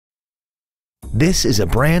This is a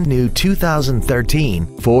brand new 2013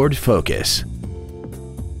 Ford Focus.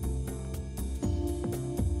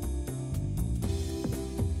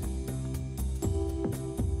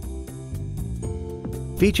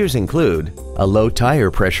 Features include a low tire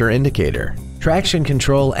pressure indicator, traction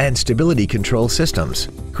control and stability control systems,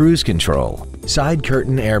 cruise control, side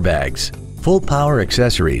curtain airbags, full power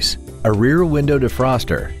accessories, a rear window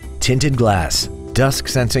defroster, tinted glass, dusk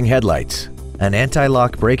sensing headlights, an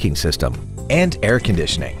anti-lock braking system, and air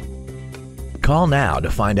conditioning. Call now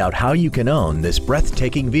to find out how you can own this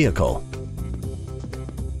breathtaking vehicle.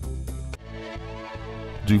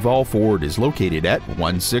 Duval Ford is located at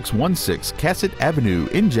 1616 Cassett Avenue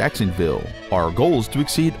in Jacksonville. Our goal is to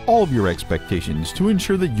exceed all of your expectations to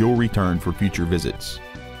ensure that you'll return for future visits.